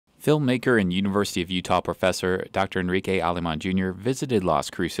Filmmaker and University of Utah professor Dr. Enrique Alemán Jr. visited Las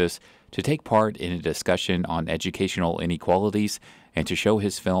Cruces to take part in a discussion on educational inequalities and to show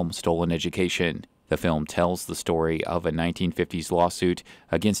his film Stolen Education. The film tells the story of a 1950s lawsuit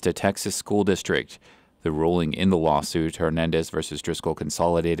against a Texas school district. The ruling in the lawsuit, Hernandez versus Driscoll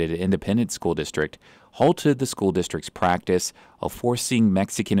Consolidated Independent School District, halted the school district's practice of forcing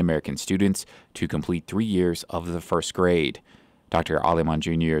Mexican-American students to complete 3 years of the first grade. Dr. Alemán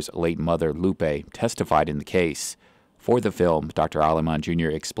Jr.'s late mother, Lupe, testified in the case. For the film, Dr. Alemán Jr.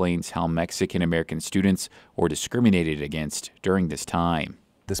 explains how Mexican-American students were discriminated against during this time.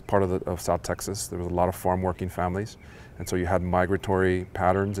 This part of South Texas, there was a lot of farm-working families, and so you had migratory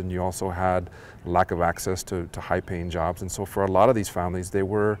patterns, and you also had lack of access to high-paying jobs. And so for a lot of these families, they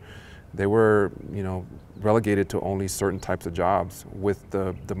were relegated to only certain types of jobs, with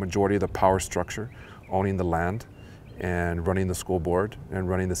the majority of the power structure owning the land and running the school board and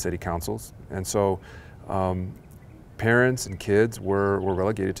running the city councils. And so parents and kids were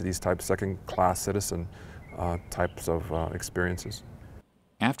relegated to these types of second-class citizen types of experiences.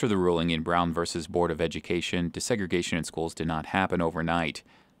 After the ruling in Brown versus Board of Education, desegregation in schools did not happen overnight,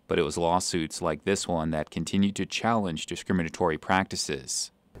 but it was lawsuits like this one that continued to challenge discriminatory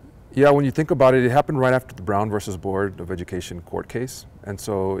practices. Yeah, when you think about it, it happened right after the Brown versus Board of Education court case, and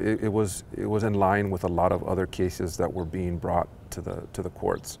so it was in line with a lot of other cases that were being brought to the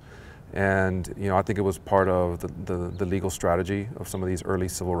courts. And I think it was part of the legal strategy of some of these early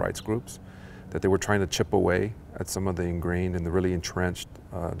civil rights groups, that they were trying to chip away at some of the ingrained and the really entrenched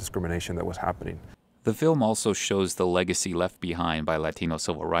discrimination that was happening. The film also shows the legacy left behind by Latino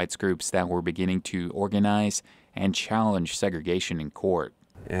civil rights groups that were beginning to organize and challenge segregation in court.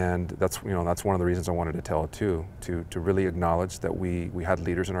 And that's one of the reasons I wanted to tell it too, to really acknowledge that we had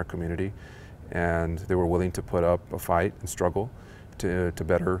leaders in our community, and they were willing to put up a fight and struggle to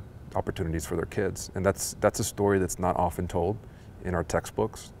better opportunities for their kids. And that's a story that's not often told in our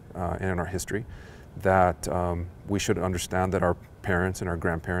textbooks and in our history, that we should understand that our parents and our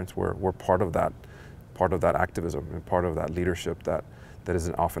grandparents were part of that activism and part of that leadership that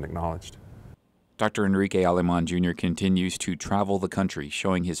isn't often acknowledged. Dr. Enrique Alemán Jr. continues to travel the country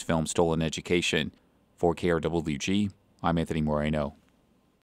showing his film Stolen Education. For KRWG, I'm Anthony Moreno.